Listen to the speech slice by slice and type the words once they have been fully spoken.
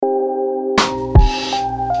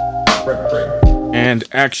And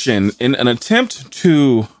action. In an attempt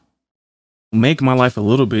to make my life a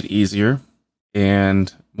little bit easier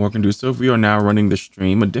and more conducive, we are now running the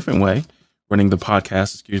stream a different way, running the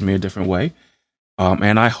podcast, a different way.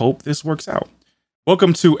 And I hope this works out.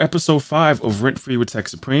 Welcome to episode 5 of Rent Free with Tech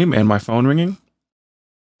Supreme, and my phone ringing.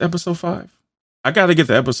 Episode 5. I got to get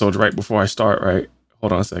the episodes right before I start, right?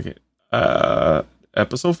 Hold on a second.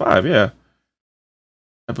 Episode 5, yeah.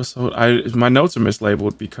 My notes are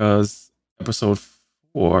mislabeled because episode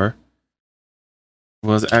 4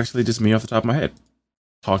 was actually just me off the top of my head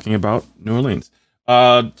talking about New Orleans.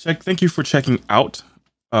 Thank you for checking out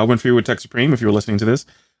Rent Free with Tech Supreme. If you're listening to this,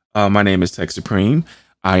 my name is Tech Supreme.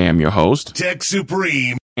 I am your host, Tech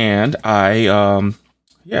Supreme, and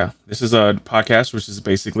this is a podcast which is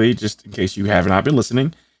basically, just in case you have not been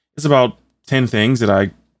listening, it's about 10 things that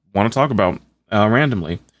I want to talk about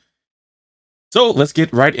randomly. So let's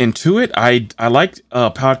get right into it. I like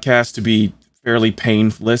podcasts to be fairly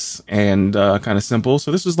painless and kind of simple. So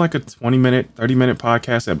this was like a 20-minute, 30-minute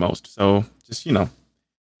podcast at most. So just,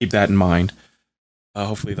 keep that in mind.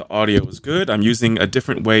 Hopefully the audio is good. I'm using a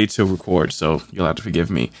different way to record, so you'll have to forgive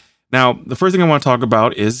me. Now, the first thing I want to talk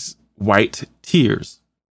about is white tears,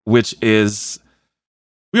 which is,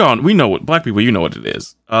 we know what, black people, you know what it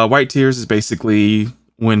is. White tears is basically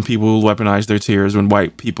when people weaponize their tears, when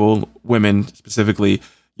white people, women specifically,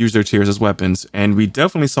 use their tears as weapons. And we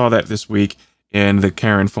definitely saw that this week in the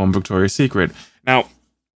Karen from Victoria's Secret. Now,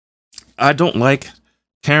 I don't like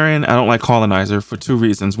Karen, I don't like colonizer for two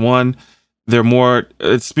reasons. One,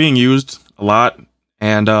 it's being used a lot,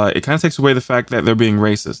 and it kind of takes away the fact that they're being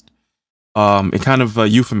racist. It kind of a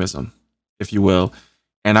euphemism, if you will.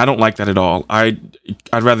 And I don't like that at all. I'd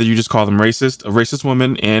rather you just call them racist, a racist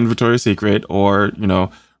woman in Victoria's Secret, or,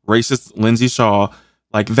 racist Lindsay Shaw.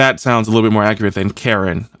 Like, that sounds a little bit more accurate than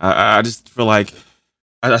Karen. I just feel like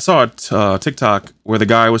I saw a TikTok where the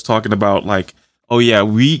guy was talking about, like, oh yeah,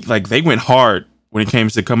 they went hard when it came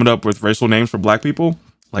to coming up with racial names for black people.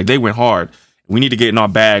 Like, they went hard. We need to get in our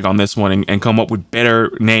bag on this one and come up with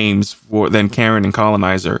better names than Karen and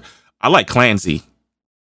colonizer. I like Clancy,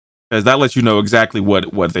 because that lets you know exactly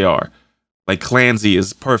what they are. Like, Clancy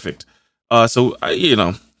is perfect.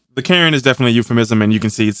 The Karen is definitely a euphemism, and you can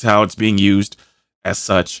see it's how it's being used as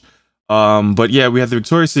such. But yeah, we had the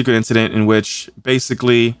Victoria's Secret incident in which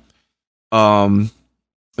basically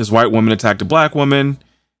this white woman attacked a black woman,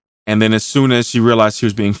 and then as soon as she realized she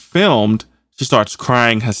was being filmed, she starts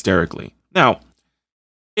crying hysterically. Now,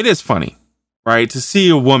 it is funny, right? To see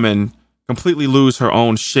a woman completely lose her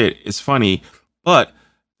own shit is funny, but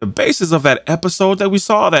the basis of that episode that we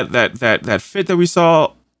saw, that fit that we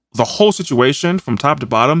saw, the whole situation from top to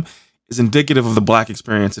bottom is indicative of the black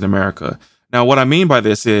experience in America. Now, what I mean by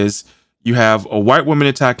this is you have a white woman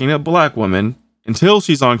attacking a black woman until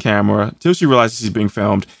she's on camera, until she realizes she's being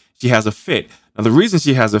filmed, she has a fit. Now, the reason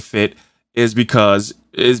she has a fit is because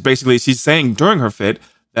basically she's saying during her fit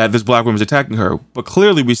that this black woman's attacking her, but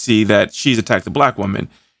clearly we see that she's attacked the black woman.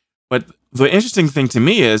 But the interesting thing to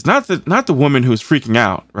me is not the woman who's freaking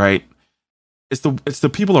out, right? It's the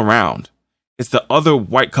people around. It's the other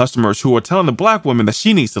white customers who are telling the black woman that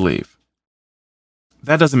she needs to leave.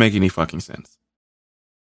 That doesn't make any fucking sense.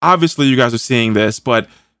 Obviously, you guys are seeing this, but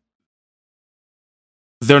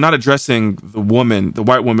they're not addressing the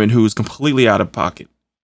white woman who's completely out of pocket.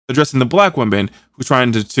 They're addressing the black woman who's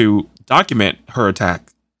trying to document her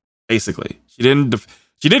attack. Basically, she didn't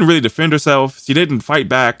really defend herself. She didn't fight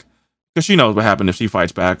back because she knows what happened if she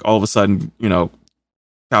fights back. All of a sudden,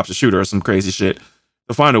 cops will shoot her or some crazy shit.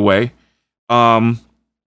 They'll find a way. But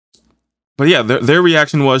yeah, their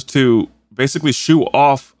reaction was to basically shoo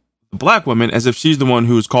off the black woman as if she's the one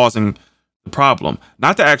who's causing the problem,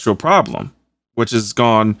 not the actual problem, which is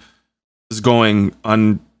going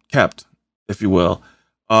unkept, if you will.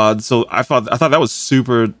 So I thought that was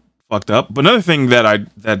super fucked up. But another thing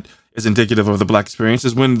that is indicative of the black experience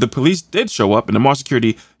is when the police did show up and the mall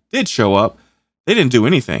security did show up, they didn't do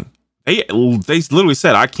anything. They literally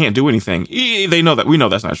said, "I can't do anything." We know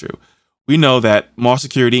that's not true. We know that mall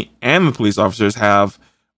security and the police officers have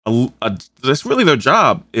that's really their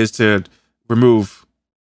job, is to remove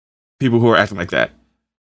people who are acting like that.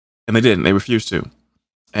 And they didn't. They refused to.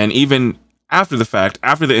 And even after the fact,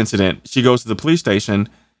 after the incident, she goes to the police station,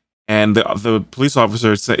 and the police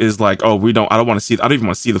officer is like, "Oh, I don't even want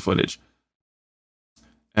to see the footage."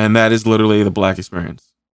 And that is literally the black experience.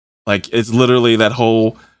 Like, it's literally, that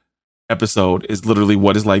whole episode is literally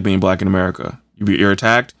what it's like being black in America. You're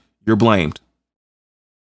attacked, you're blamed.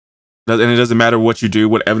 And it doesn't matter what you do,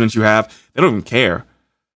 what evidence you have. They don't even care.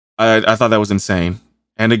 I thought that was insane.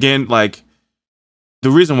 And again, like,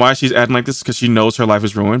 the reason why she's acting like this is because she knows her life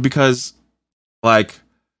is ruined. Because, like,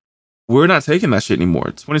 we're not taking that shit anymore.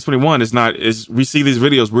 2021 is not. Is we see these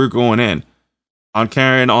videos, we're going in on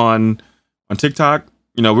Karen on TikTok.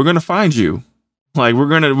 You know, we're gonna find you. Like, we're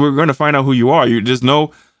gonna find out who you are. You just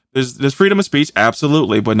know there's freedom of speech,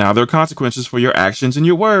 absolutely, but now there are consequences for your actions and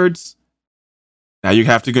your words. Now you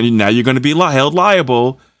have to. Now you're going to be held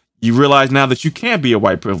liable. You realize now that you can't be a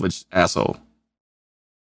white privileged asshole.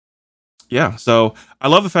 Yeah, so I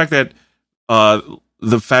love the fact that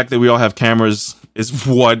we all have cameras is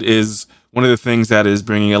one of the things that is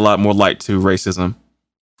bringing a lot more light to racism,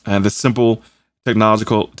 and the simple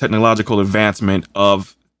technological advancement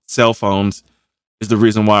of cell phones is the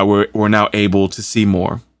reason why we're now able to see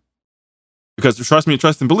more. Because trust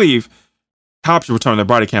and believe, cops will turn their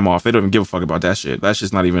body cam off. They don't even give a fuck about that shit. That's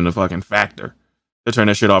just not even a fucking factor. They turn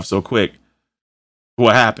that shit off so quick.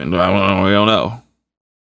 What happened? We don't know.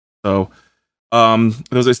 So,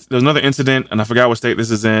 there's another incident, and I forgot what state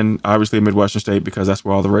this is in. Obviously, a Midwestern state, because that's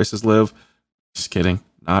where all the racists live. Just kidding,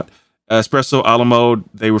 not. Espresso Alamo,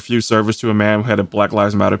 they refused service to a man who had a Black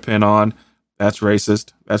Lives Matter pin on. That's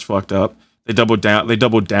racist. That's fucked up. They doubled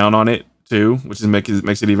down on it too, which makes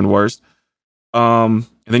it even worse. And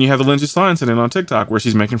then you have the Lindsay Shaw incident on TikTok where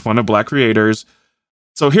she's making fun of black creators.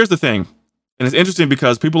 So here's the thing, and it's interesting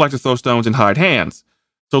because people like to throw stones and hide hands.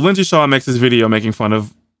 So Lindsay Shaw makes this video making fun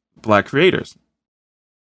of black creators.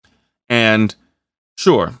 And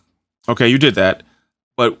sure, okay, you did that.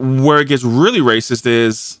 But where it gets really racist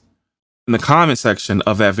is in the comment section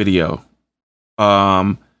of that video.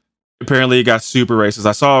 Apparently it got super racist.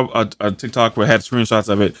 I saw a TikTok where it had screenshots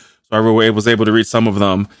of it, so I was able to read some of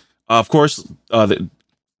them. Of course,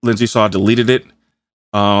 Lindsay Shaw deleted it,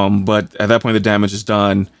 but at that point, the damage is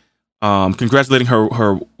done. Congratulating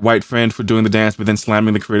her white friend for doing the dance, but then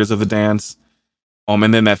slamming the creators of the dance.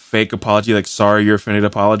 And then that fake apology, like, sorry, you're offended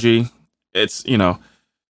apology. It's, you know,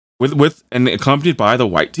 with and accompanied by the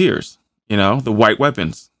white tears, you know, the white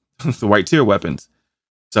weapons, the white tear weapons.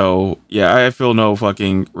 So, yeah, I feel no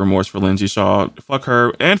fucking remorse for Lindsay Shaw. Fuck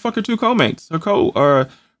her, and fuck her two co-mates, her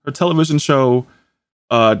television show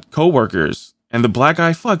co-workers, and the black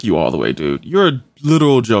guy. Fuck you all the way, dude. You're a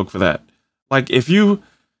literal joke for that. Like, even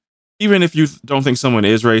if you don't think someone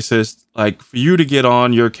is racist, like, for you to get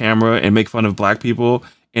on your camera and make fun of black people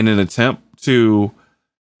in an attempt to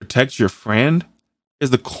protect your friend is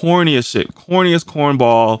the corniest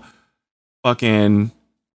cornball fucking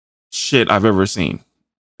shit I've ever seen.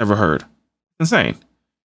 Ever heard. Insane.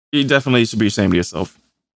 You definitely should be ashamed of yourself.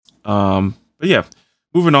 But yeah,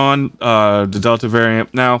 moving on, the Delta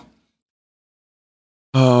variant. Now,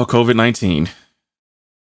 COVID-19.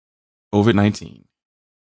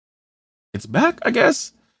 It's back, I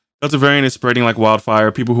guess. Delta variant is spreading like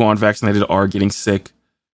wildfire. People who aren't vaccinated are getting sick.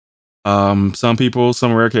 Some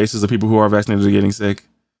rare cases of people who are vaccinated are getting sick.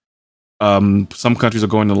 Some countries are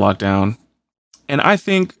going to lockdown. And I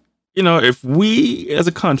think, you know, if we as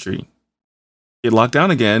a country get locked down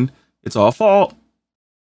again, it's all fault.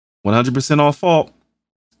 100% all fault.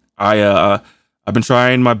 I've been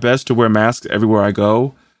trying my best to wear masks everywhere I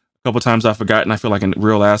go. A couple times I've forgotten. I feel like a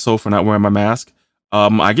real asshole for not wearing my mask.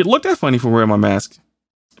 I get looked at funny for wearing my mask.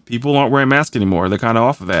 People aren't wearing masks anymore. They're kind of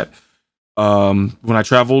off of that. When I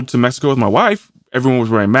traveled to Mexico with my wife, everyone was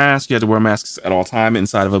wearing masks. You had to wear masks at all time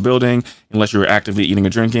inside of a building, unless you were actively eating or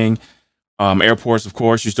drinking. Airports, of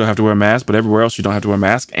course, you still have to wear a mask, but everywhere else you don't have to wear a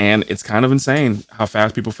mask. And it's kind of insane how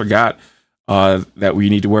fast people forgot that we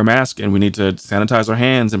need to wear masks and we need to sanitize our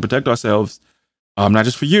hands and protect ourselves. Not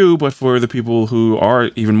just for you, but for the people who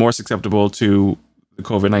are even more susceptible to the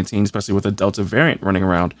COVID-19, especially with the Delta variant running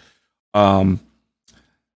around.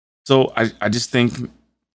 So I just think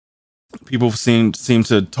people seem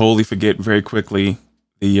to totally forget very quickly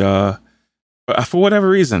the for whatever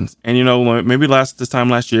reasons. And, you know, maybe this time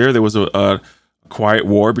last year, there was a quiet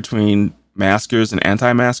war between maskers and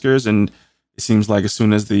anti-maskers. And it seems like as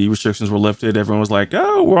soon as the restrictions were lifted, everyone was like,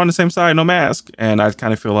 oh, we're on the same side, no mask. And I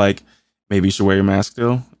kind of feel like maybe you should wear your mask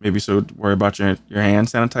still. Maybe you should worry about your hand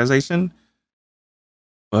sanitization.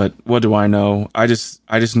 But what do I know? I just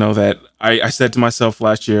know that I said to myself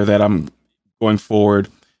last year that I'm going forward,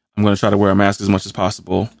 I'm going to try to wear a mask as much as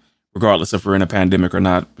possible, regardless if we're in a pandemic or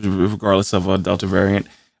not, regardless of a Delta variant.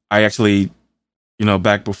 I actually, you know,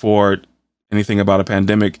 back before anything about a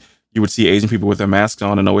pandemic, you would see Asian people with their masks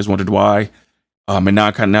on and always wondered why. And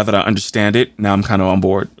now that I understand it, now I'm kind of on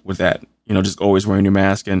board with that. You know, just always wearing your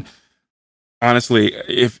mask. And honestly,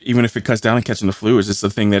 even if it cuts down on catching the flu, it's just a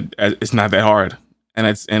thing that it's not that hard. And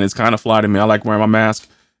it's kind of fly to me. I like wearing my mask,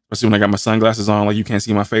 especially when I got my sunglasses on. Like, you can't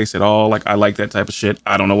see my face at all. Like, I like that type of shit.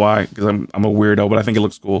 I don't know why, because I'm a weirdo, but I think it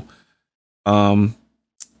looks cool.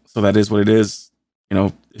 So that is what it is. You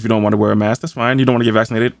know, if you don't want to wear a mask, that's fine. You don't want to get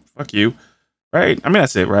vaccinated, fuck you. Right? I mean,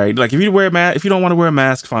 that's it, right? Like, if you don't want to wear a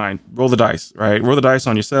mask, fine. Roll the dice, right? Roll the dice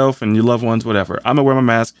on yourself and your loved ones, whatever. I'm gonna wear my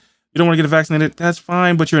mask. You don't want to get vaccinated, that's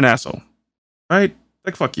fine, but you're an asshole, right?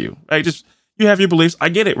 Like, fuck you, right? Just, you have your beliefs. I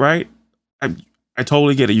get it, right? I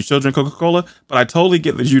totally get it. You still drink Coca-Cola, but I totally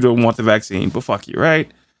get that you don't want the vaccine, but fuck you, right?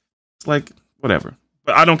 It's like, whatever.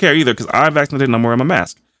 But I don't care either, because I'm vaccinated and I'm wearing my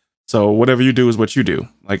mask. So whatever you do is what you do.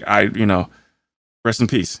 Like, rest in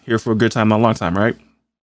peace. Here for a good time, not a long time, right?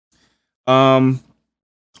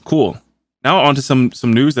 Cool. Now on to some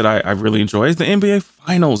news that I really enjoy. The NBA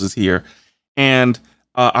Finals is here, and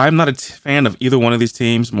I'm not a fan of either one of these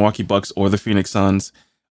teams, Milwaukee Bucks or the Phoenix Suns.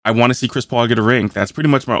 I want to see Chris Paul get a ring. That's pretty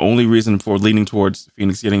much my only reason for leaning towards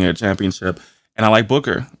Phoenix getting a championship. And I like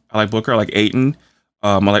Booker. I like Ayton.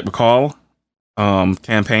 I like McCall.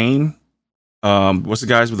 Campaign. What's the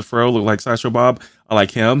guys with the fro look like Sideshow Bob? I like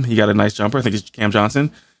him. He got a nice jumper. I think it's Cam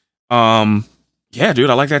Johnson. Yeah, dude,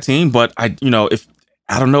 I like that team. But I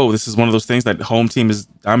don't know. This is one of those things that home team is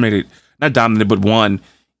not dominated, but won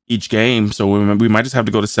each game. So we might just have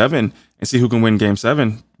to go to 7 and see who can win game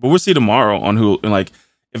 7. But we'll see tomorrow on who, like,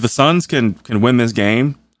 if the Suns can win this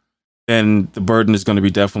game, then the burden is going to be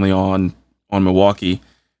definitely on Milwaukee.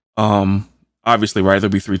 Obviously, right,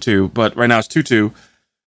 there'll be 3-2, but right now it's 2-2.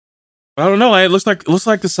 But I don't know. It looks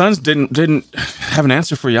like the Suns didn't have an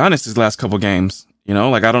answer for Giannis these last couple games. You know,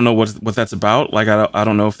 like, I don't know what that's about. Like, I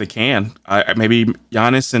don't know if they can. Maybe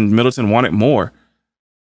Giannis and Middleton want it more.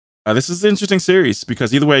 This is an interesting series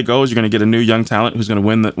because either way it goes, you're going to get a new young talent who's going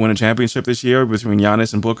to win a championship this year between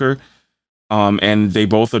Giannis and Booker. And they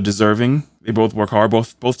both are deserving. They both work hard.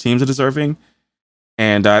 Both teams are deserving.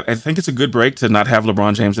 And I think it's a good break to not have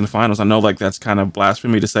LeBron James in the finals. I know, like, that's kind of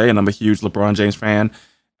blasphemy to say, and I'm a huge LeBron James fan.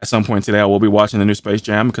 At some point today, I will be watching the new Space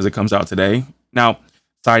Jam because it comes out today. Now,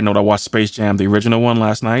 side note, I watched Space Jam, the original one,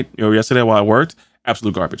 last night or yesterday while I worked.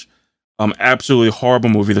 Absolute garbage. Absolutely horrible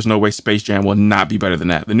movie. There's no way Space Jam will not be better than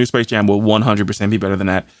that. The new Space Jam will 100% be better than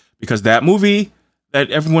that because that movie that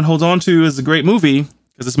everyone holds on to is a great movie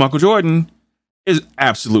because it's Michael Jordan is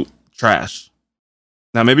absolute trash.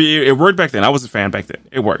 Now, maybe it worked back then. I was a fan back then.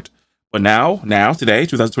 It worked. But now, today,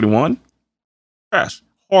 2021, trash.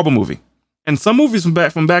 Horrible movie. And some movies from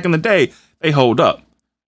back in the day, they hold up.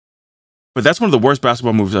 But that's one of the worst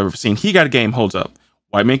basketball movies I've ever seen. He Got a Game holds up.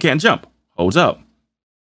 White Man Can't Jump holds up.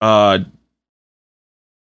 I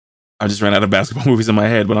just ran out of basketball movies in my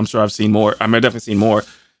head, but I'm sure I've seen more. I mean, I've definitely seen more.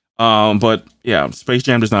 But yeah, Space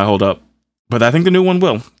Jam does not hold up. But I think the new one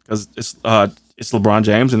will because it's LeBron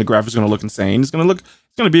James and the graphics are going to look insane. It's going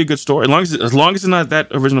to be a good story. As long as it's not that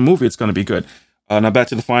original movie, it's going to be good. Now back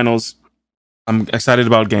to the finals. I'm excited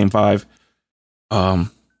about Game 5.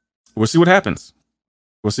 We'll see what happens.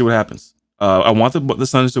 I want the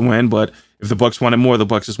Suns to win, but if the Bucks want it more, the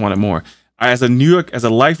Bucks just want it more. As a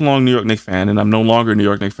lifelong New York Knicks fan, and I'm no longer a New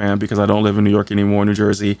York Knicks fan because I don't live in New York anymore, New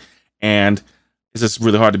Jersey, and it's just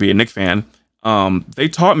really hard to be a Knicks fan. They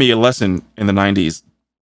taught me a lesson in the 90s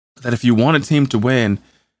that if you want a team to win,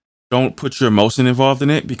 don't put your emotion involved in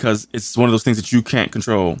it because it's one of those things that you can't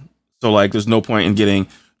control. So, like, there's no point in getting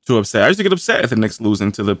too upset. I used to get upset at the Knicks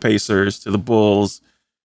losing to the Pacers, to the Bulls,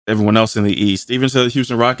 everyone else in the East, even to the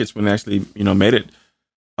Houston Rockets when they actually, made it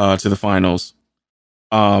to the finals.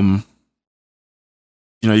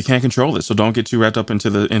 You can't control it, so don't get too wrapped up into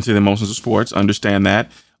the emotions of sports. Understand that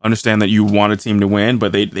you want a team to win,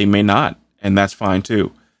 but they may not, and that's fine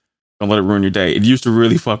too. Don't let it ruin your day. It used to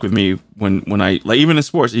really fuck with me when I, like, even in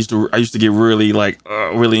sports, I used to get really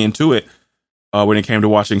really into it when it came to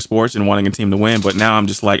watching sports and wanting a team to win. But now I'm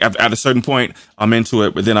just like, at a certain point, I'm into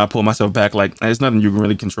it, but then I pull myself back. Like, there's nothing you can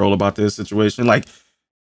really control about this situation. Like,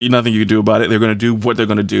 nothing you can do about it. They're going to do what they're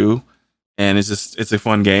going to do, and it's a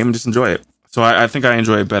fun game. Just enjoy it. So I think I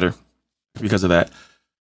enjoy it better because of that.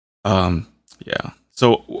 Yeah.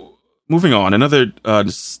 So moving on, another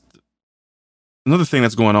thing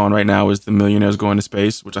that's going on right now is the millionaires going to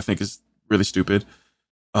space, which I think is really stupid.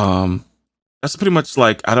 That's pretty much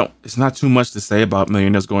like, it's not too much to say about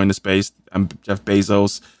millionaires going to space. I'm Jeff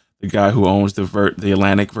Bezos, the guy who owns the Virgin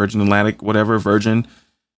Atlantic, whatever, Virgin,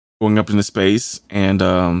 going up into space. And,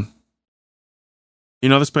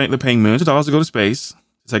 they're paying millions of dollars to go to space,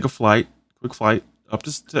 to take a quick flight up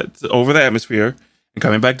to over the atmosphere and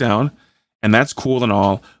coming back down. And that's cool and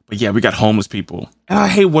all. But yeah, we got homeless people. And I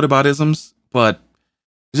hate whataboutisms, but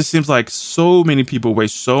it just seems like so many people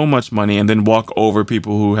waste so much money and then walk over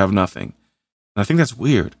people who have nothing. And I think that's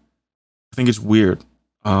weird. I think it's weird.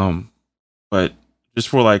 But just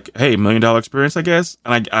for, like, hey, $1 million experience, I guess.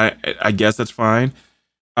 And I guess that's fine.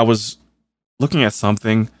 I was looking at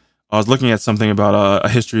something I was looking at something about a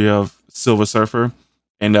history of Silver Surfer,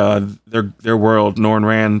 and their world,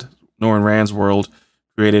 Norrin Rand's world,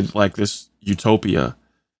 created like this utopia.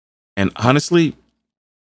 And honestly,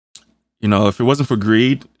 if it wasn't for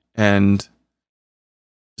greed and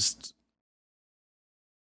just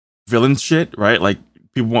villain shit, right? Like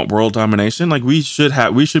people want world domination. Like we should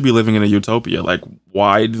be living in a utopia. Like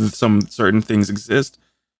why do some certain things exist?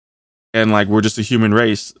 And like we're just a human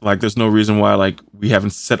race. Like there's no reason why like we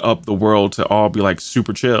haven't set up the world to all be like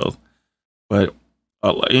super chill. But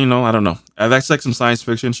I don't know. That's like some science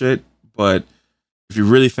fiction shit. But if you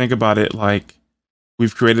really think about it, like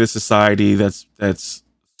we've created a society that's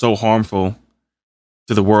so harmful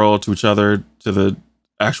to the world, to each other, to the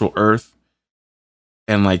actual Earth.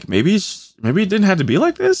 And like maybe it didn't have to be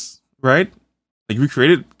like this, right?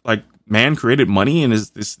 Like man created money in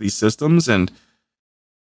these systems, and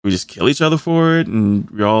we just kill each other for it, and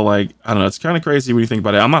we all like, I don't know, it's kind of crazy when you think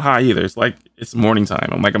about it. I'm not high either. It's like it's morning time.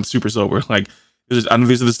 I'm super sober. Like I know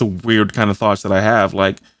these are just the weird kind of thoughts that I have.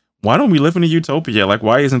 Like, why don't we live in a utopia? Like,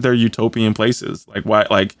 why isn't there utopian places? Like, why?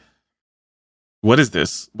 Like, what is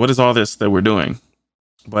this? What is all this that we're doing?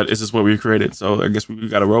 But it's just what we created, so I guess we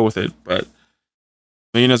got to roll with it. But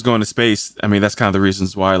millionaires going to space. I mean, that's kind of the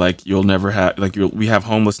reasons why. Like, you'll never have we have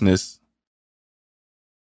homelessness.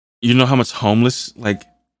 You know how much homeless like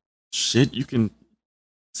shit you can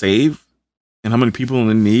save, and how many people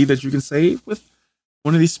in need that you can save with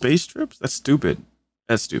one of these space trips? That's stupid.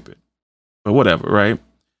 But whatever, right?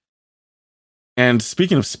 And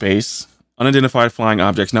speaking of space, unidentified flying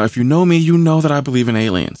objects. Now, if you know me, you know that I believe in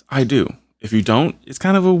aliens. I do. If you don't, it's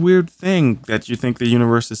kind of a weird thing that you think the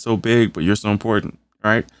universe is so big, but you're so important,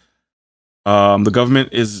 right? The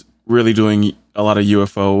government is really doing a lot of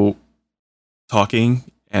UFO talking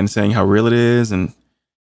and saying how real it is. And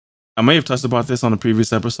I may have touched about this on a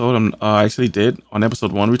previous episode. I actually did. On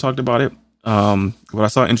episode 1, we talked about it. But I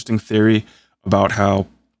saw an interesting theory about how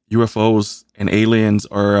UFOs and aliens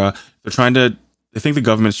are, they think the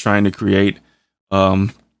government's trying to create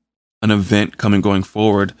an event going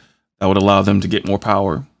forward that would allow them to get more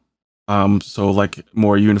power. So like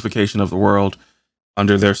more unification of the world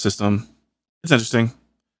under their system. It's interesting.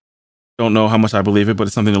 Don't know how much I believe it, but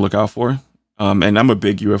it's something to look out for. And I'm a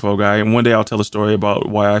big UFO guy. And one day I'll tell a story about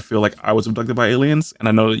why I feel like I was abducted by aliens. And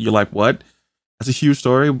I know that you're like, what? That's a huge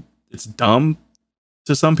story. It's dumb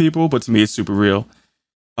to some people, but to me, it's super real.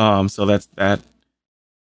 So that's that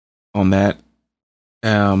on that.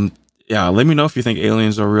 Yeah, let me know if you think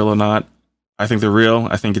aliens are real or not. I think they're real.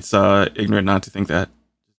 I think it's ignorant not to think that.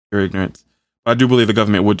 You're ignorant. But I do believe the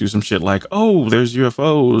government would do some shit like, oh, there's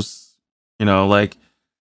UFOs. Like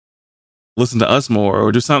listen to us more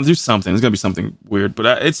or do something. There's gonna be something weird,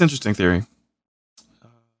 but it's interesting theory.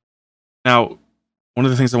 Now, one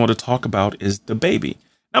of the things I want to talk about is DaBaby.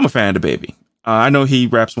 I'm a fan of DaBaby. I know he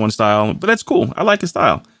raps one style, but that's cool. I like his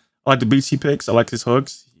style. I like the beats he picks. I like his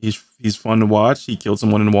hooks. He's fun to watch. He killed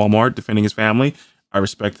someone in Walmart defending his family. I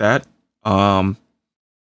respect that.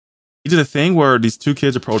 He did a thing where these 2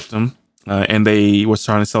 kids approached him and they was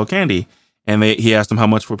trying to sell candy. And he asked them how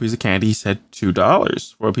much for a piece of candy. He said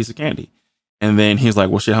 $2 for a piece of candy. And then he's like,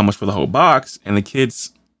 well, shit, how much for the whole box? And the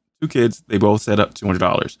 2 kids, they both set up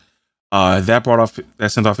 $200.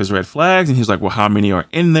 That sent off his red flags. And he's like, well, how many are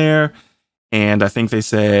in there? And I think they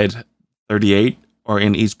said 38 are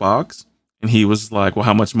in each box. And he was like, well,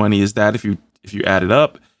 how much money is that if you add it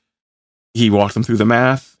up? He walked them through the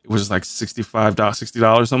math. It was like $65,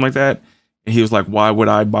 $60, something like that. And he was like, why would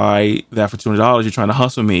I buy that for $200? You're trying to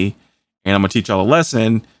hustle me, and I'm gonna teach y'all a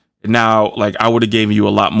lesson. And now, like, I would have given you a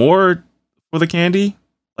lot more for the candy,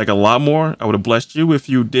 like a lot more. I would have blessed you if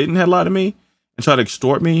you didn't have lied to me and try to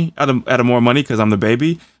extort me out of more money because I'm the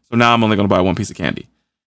baby. So now I'm only gonna buy 1 piece of candy.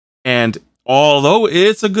 And although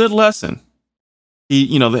it's a good lesson,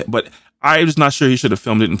 but I'm just not sure he should have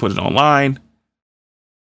filmed it and put it online.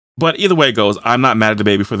 But either way it goes, I'm not mad at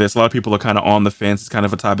DaBaby for this. A lot of people are kind of on the fence. It's kind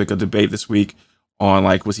of a topic of debate this week on,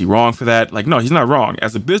 like, was he wrong for that? Like, no, he's not wrong.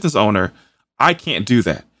 As a business owner, I can't do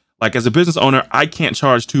that. Like, as a business owner, I can't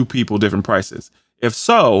charge 2 people different prices. If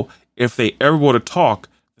they ever were to talk,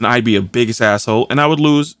 then I'd be a biggest asshole and I would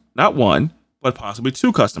lose not 1, but possibly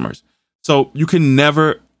 2 customers. So you can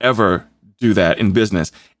never, ever do that in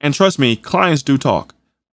business. And trust me, clients do talk.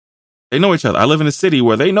 They know each other. I live in a city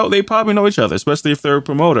where they probably know each other, especially if they're a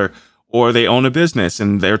promoter or they own a business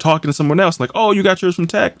and they're talking to someone else like, oh, you got yours from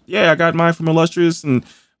Tech. Yeah, I got mine from Illustrious and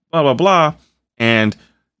blah, blah, blah. And,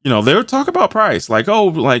 they'll talk about price. Like, oh,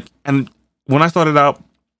 like, and when I started out,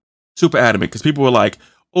 super adamant because people were like,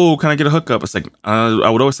 oh, can I get a hookup? It's like, I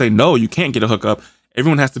would always say, no, you can't get a hookup.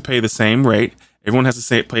 Everyone has to pay the same rate. Everyone has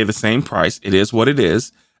to pay the same price. It is what it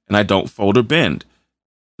is. and I don't fold or bend.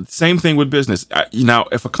 Same thing with business. Now,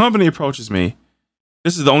 if a company approaches me,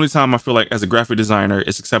 this is the only time I feel like as a graphic designer,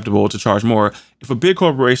 it's acceptable to charge more. If a big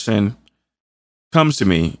corporation comes to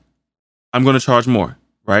me, I'm going to charge more,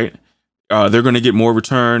 right? They're going to get more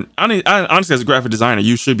return. Honestly, as a graphic designer,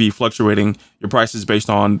 you should be fluctuating your prices based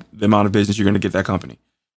on the amount of business you're going to get that company.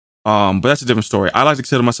 But that's a different story. I like to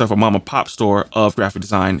consider myself a mom and pop store of graphic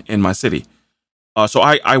design in my city. So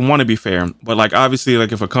I want to be fair, but like obviously,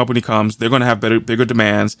 like if a company comes, they're going to have bigger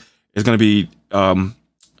demands. There's going to be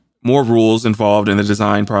more rules involved in the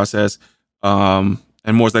design process, and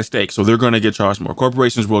more is at stake. So they're going to get charged more.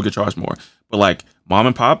 Corporations will get charged more, but like mom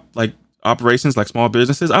and pop, like operations, like small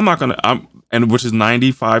businesses, I'm not going to. And which is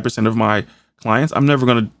 95% of my clients, I'm never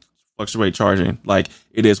going to fluctuate charging. Like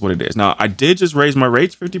it is what it is. Now I did just raise my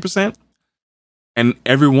rates 50%, and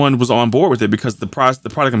everyone was on board with it because the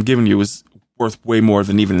product I'm giving you is worth way more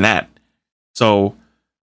than even that. So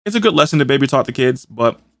it's a good lesson that Baby taught the kids,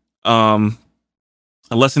 but a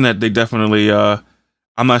lesson that they definitely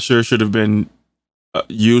I'm not sure should have been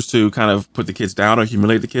used to kind of put the kids down or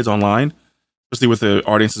humiliate the kids online, especially with the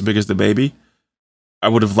audience as big as the Baby. I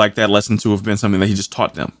would have liked that lesson to have been something that he just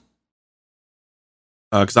taught them,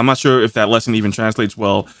 because I'm not sure if that lesson even translates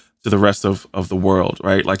well to the rest of the world,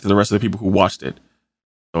 right? Like to the rest of the people who watched it.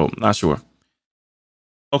 So not sure.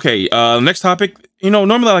 Okay, next topic.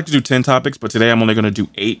 Normally I like to do 10 topics, but today I'm only going to do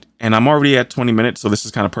 8, and I'm already at 20 minutes, so this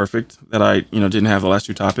is kind of perfect that I, didn't have the last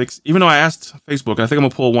 2 topics. Even though I asked Facebook, I think I'm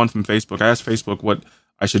going to pull one from Facebook. I asked Facebook what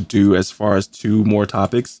I should do as far as 2 more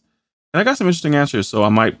topics, and I got some interesting answers, so I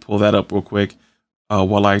might pull that up real quick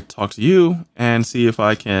while I talk to you and see if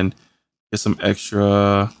I can get some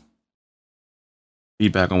extra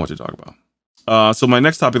feedback on what to talk about. So my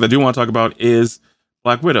next topic that I do want to talk about is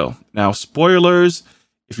Black Widow. Now, spoilers.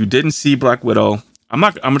 If you didn't see Black Widow, I'm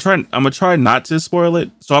gonna try not to spoil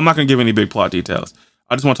it. So I'm not gonna give any big plot details.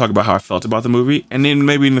 I just want to talk about how I felt about the movie, and then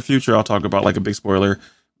maybe in the future I'll talk about like a big spoiler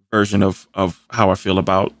version of how I feel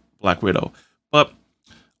about Black Widow. But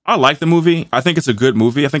I like the movie. I think it's a good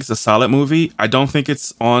movie. I think it's a solid movie. I don't think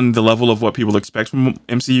it's on the level of what people expect from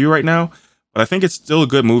MCU right now, but I think it's still a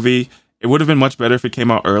good movie. It would have been much better if it came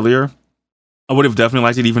out earlier. I would have definitely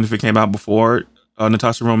liked it even if it came out before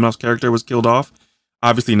Natasha Romanoff's character was killed off.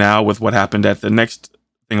 Obviously now with what happened at the next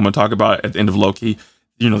thing I'm going to talk about at the end of Loki,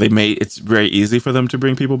 they made it's very easy for them to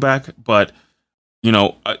bring people back. But,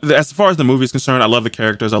 as far as the movie is concerned, I love the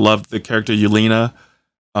characters. I love the character Yelena.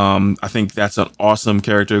 I think that's an awesome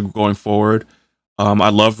character going forward. I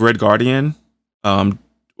love Red Guardian. I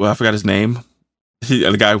forgot his name.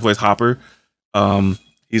 The guy who plays Hopper.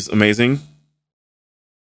 He's amazing.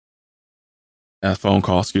 Phone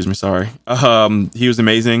call, excuse me, sorry. He was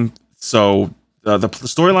amazing. So the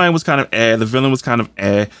storyline was kind of the villain was kind of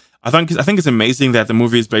I think it's amazing that the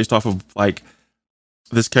movie is based off of like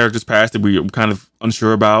this character's past that we're kind of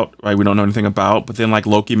unsure about, right? We don't know anything about, but then like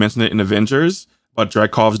Loki mentioned it in Avengers about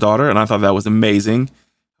Dreykov's daughter, and I thought that was amazing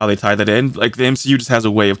how they tied that in. Like the MCU just has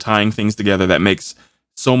a way of tying things together that makes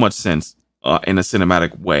so much sense in a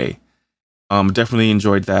cinematic way. Definitely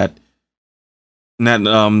enjoyed that. And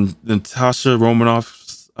that Natasha Romanoff,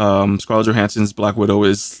 Scarlett Johansson's Black Widow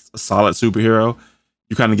is a solid superhero.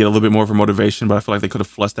 You kind of get a little bit more of a motivation, but I feel like they could have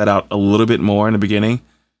fleshed that out a little bit more in the beginning.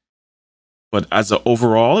 But as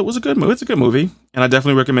overall, it was a good movie. It's a good movie, and I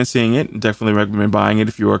definitely recommend seeing it. Definitely recommend buying it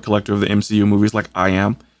if you're a collector of the MCU movies like I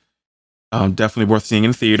am. Definitely worth seeing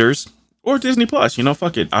in theaters or Disney Plus.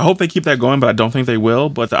 Fuck it. I hope they keep that going, but I don't think they will.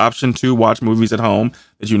 But the option to watch movies at home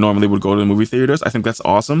that you normally would go to the movie theaters, I think that's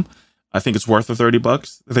awesome. I think it's worth the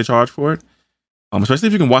 $30 that they charge for it. Especially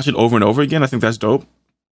if you can watch it over and over again. I think that's dope.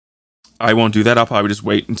 I won't do that. I'll probably just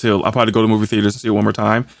wait until I'll probably go to movie theaters and see it one more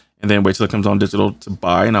time, and then wait till it comes on digital to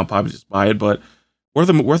buy, and I'll probably just buy it. But worth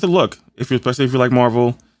a look especially if you like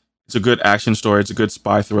Marvel. It's a good action story. It's a good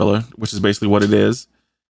spy thriller, which is basically what it is.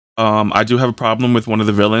 I do have a problem with one of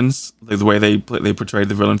the villains, the way they portrayed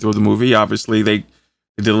the villain through the movie. Obviously, they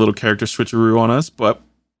did a little character switcheroo on us, but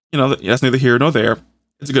that's neither here nor there.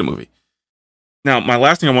 It's a good movie. Now, my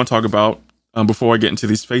last thing I want to talk about before I get into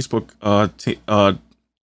these Facebook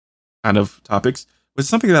kind of topics was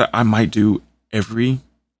something that I might do every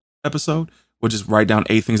episode, which is write down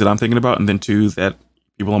 8 things that I'm thinking about, and then 2 that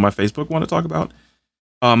people on my Facebook want to talk about.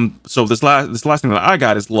 So this last thing that I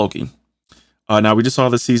got is Loki. Now we just saw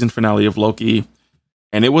the season finale of Loki,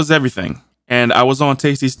 and it was everything. And I was on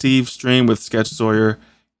Tasty Steve's stream with Sketch Sawyer,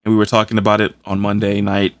 and we were talking about it on Monday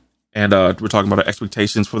night, and we're talking about our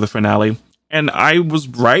expectations for the finale. And I was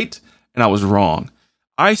right, and I was wrong.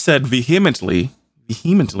 I said vehemently,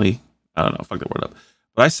 I don't know, fuck that word up.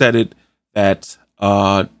 But I said it that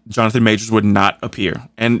Jonathan Majors would not appear.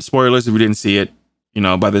 And spoilers, if you didn't see it,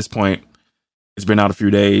 by this point, it's been out a few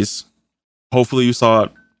days. Hopefully you saw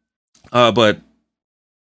it. But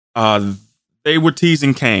they were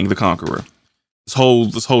teasing Kang the Conqueror. This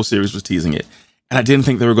whole series was teasing it. And I didn't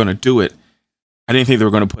think they were going to do it. I didn't think they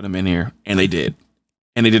were going to put him in here. And they did.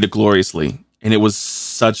 And they did it gloriously. And it was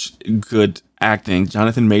such good acting.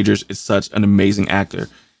 Jonathan Majors is such an amazing actor.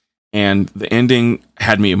 And the ending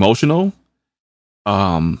had me emotional.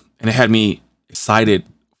 And it had me excited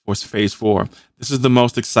for Phase 4. This is the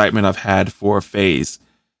most excitement I've had for a phase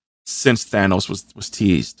since Thanos was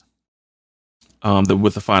teased.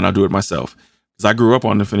 With the fine, I'll do it myself. Because I grew up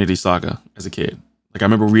on Infinity Saga as a kid. Like, I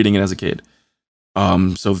remember reading it as a kid.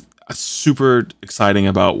 So super exciting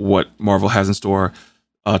about what Marvel has in store.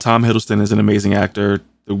 Tom Hiddleston is an amazing actor.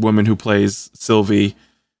 The woman who plays Sylvie,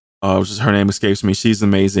 which is her name escapes me, she's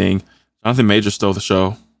amazing. Jonathan Majors stole the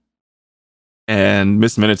show. And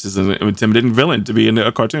Miss Minutes is an intimidating villain to be in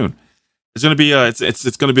a cartoon. It's gonna be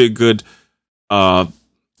it's gonna be a good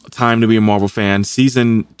time to be a Marvel fan.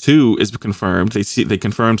 Season 2 is confirmed. They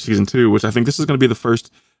confirmed season 2, which I think this is gonna be the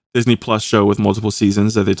first Disney Plus show with multiple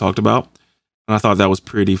seasons that they talked about. And I thought that was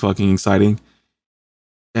pretty fucking exciting.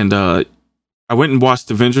 And I went and watched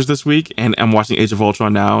Avengers this week, and I'm watching Age of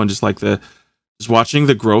Ultron now, and just watching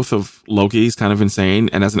the growth of Loki is kind of insane.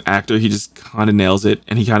 And as an actor, he just kind of nails it,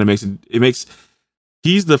 and he kind of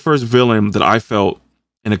he's the first villain that I felt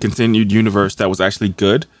in a continued universe that was actually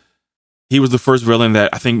good. He was the first villain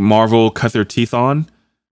that I think Marvel cut their teeth on,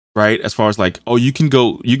 right? As far as you can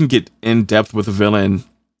get in depth with a villain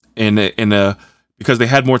because they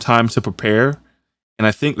had more time to prepare. And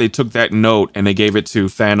I think they took that note and they gave it to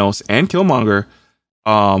Thanos and Killmonger,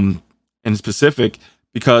 in specific,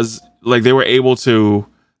 because they were able to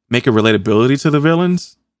make a relatability to the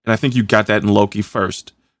villains. And I think you got that in Loki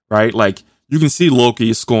first, right? You can see Loki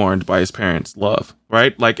is scorned by his parents' love,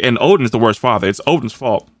 right? And Odin's the worst father. It's Odin's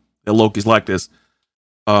fault that Loki's like this.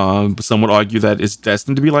 But some would argue that it's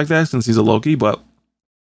destined to be like that since he's a Loki, but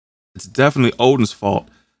it's definitely Odin's fault.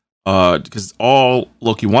 Because all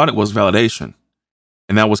Loki wanted was validation.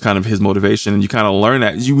 And that was kind of his motivation. And you kind of learn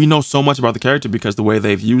that. We know so much about the character because the way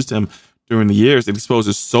they've used him during the years, it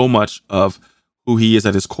exposes so much of who he is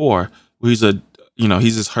at his core. He's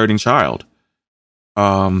this hurting child.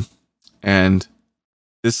 And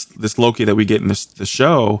this Loki that we get in the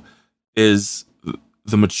show is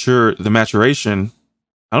the maturation.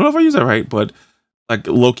 I don't know if I use that right, but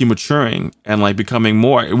Loki maturing and becoming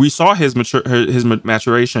more. We saw his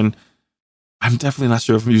maturation. I'm definitely not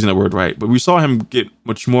sure if I'm using that word right, but we saw him get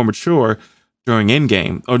much more mature during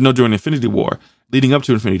Endgame, during Infinity War, leading up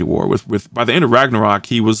to Infinity War. With by the end of Ragnarok,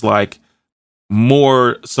 he was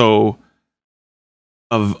more so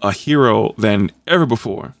of a hero than ever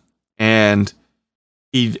before, and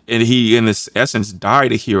he in this essence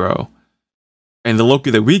died a hero. And the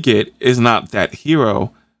Loki that we get is not that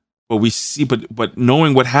hero, but we see, but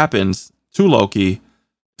knowing what happens to Loki.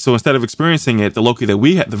 So instead of experiencing it, the Loki that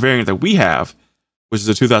we have, the variant that we have, which is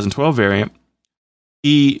a 2012 variant,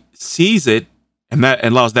 he sees it, and that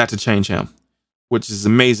allows that to change him, which is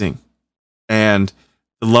amazing. And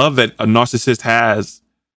the love that a narcissist has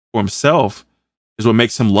for himself is what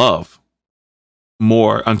makes him love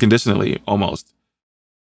more unconditionally, almost.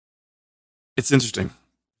 It's interesting.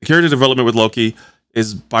 The character development with Loki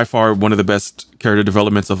is by far one of the best character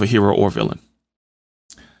developments of a hero or villain.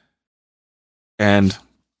 And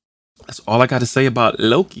that's all I got to say about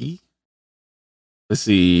Loki. Let's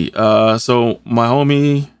see. So my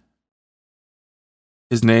homie,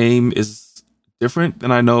 his name is different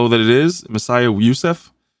than I know that it is. Messiah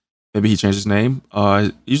Youssef. Maybe he changed his name.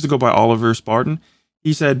 He used to go by Oliver Spartan.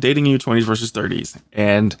 He said dating in your 20s versus 30s.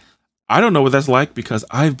 And I don't know what that's like because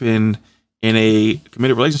I've been in a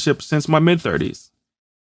committed relationship since my mid 30s.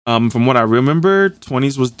 From what I remember,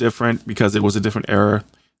 20s was different because it was a different era.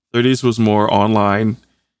 30s was more online.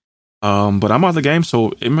 But I'm out of the game,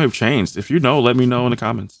 so it may have changed. If you know, let me know in the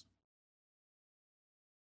comments.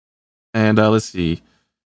 And let's see.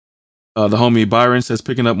 The homie Byron says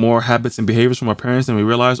picking up more habits and behaviors from our parents than we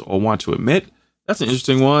realize or want to admit. That's an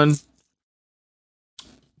interesting one.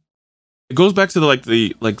 It goes back to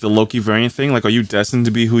the Loki variant thing. Are you destined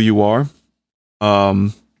to be who you are?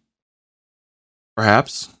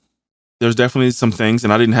 Perhaps. There's definitely some things,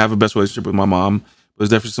 and I didn't have a best relationship with my mom. But there's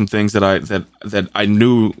definitely some things that I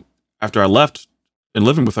knew after I left and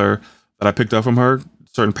living with her that I picked up from her,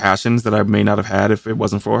 certain passions that I may not have had if it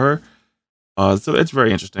wasn't for her. So it's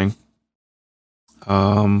very interesting.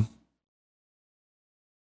 I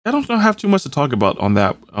don't have too much to talk about on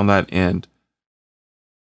that end.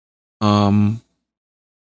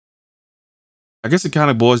 I guess it kind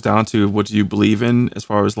of boils down to what do you believe in as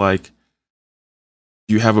far as like,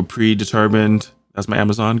 do you have a predetermined, that's my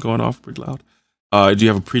Amazon going off pretty loud. Do you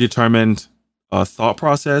have a predetermined thought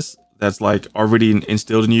process that's like already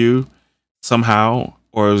instilled in you somehow?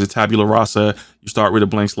 Or is it tabula rasa? You start with a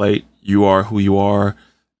blank slate. You are who you are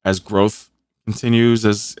as growth continues,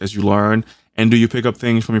 as you learn. And do you pick up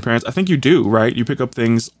things from your parents? I think you do, right? You pick up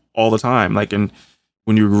things all the time. Like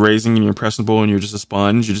when you're raising and you're impressionable and you're just a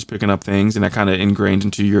sponge, you're just picking up things and that kind of ingrained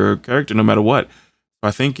into your character no matter what. So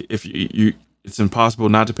I think if you it's impossible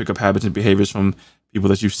not to pick up habits and behaviors from people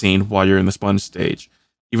that you've seen while you're in the sponge stage.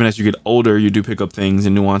 Even as you get older, you do pick up things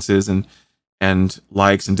and nuances and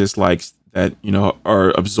likes and dislikes that, you know, are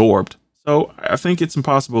absorbed. So I think it's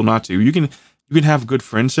impossible not to. You can have good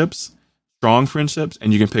friendships, strong friendships,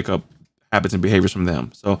 and you can pick up habits and behaviors from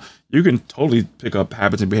them. So you can totally pick up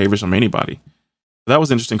habits and behaviors from anybody. That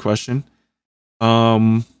was an interesting question.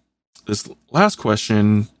 This last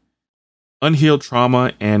question, unhealed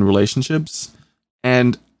trauma and relationships.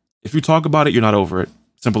 And if you talk about it, you're not over it.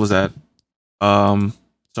 Simple as that.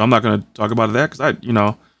 So I'm not going to talk about that because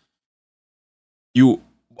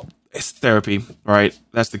it's therapy, right?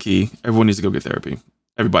 That's the key. Everyone needs to go get therapy.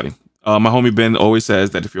 Everybody. My homie Ben always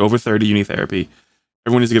says that if you're over 30, you need therapy.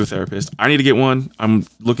 Everyone needs to get a therapist. I need to get one. I'm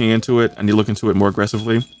looking into it. I need to look into it more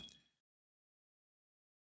aggressively.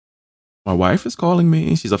 My wife is calling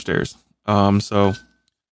me. She's upstairs. So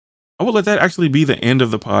I will let that actually be the end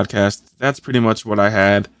of the podcast. That's pretty much what I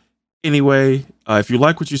had. Anyway, if you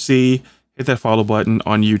like what you see, hit that follow button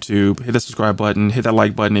on YouTube, hit that subscribe button, hit that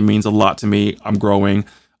like button. It means a lot to me. I'm growing.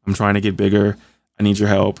 I'm trying to get bigger. I need your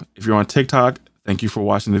help. If you're on TikTok, thank you for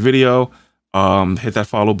watching the video. Hit that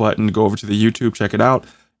follow button, go over to the YouTube, check it out.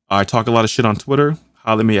 I talk a lot of shit on Twitter.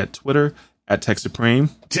 Holler at me at Twitter at Tech Supreme.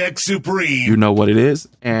 Tech Supreme. You know what it is.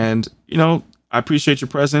 And, you know, I appreciate your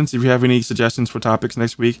presence. If you have any suggestions for topics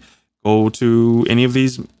next week, go to any of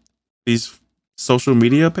these social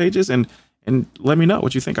media pages and let me know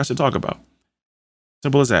what you think I should talk about.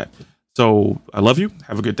 Simple as that. So I love you.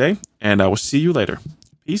 Have a good day. And I will see you later.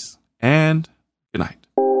 Peace and good night.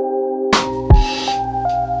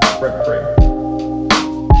 Rep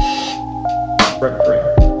free.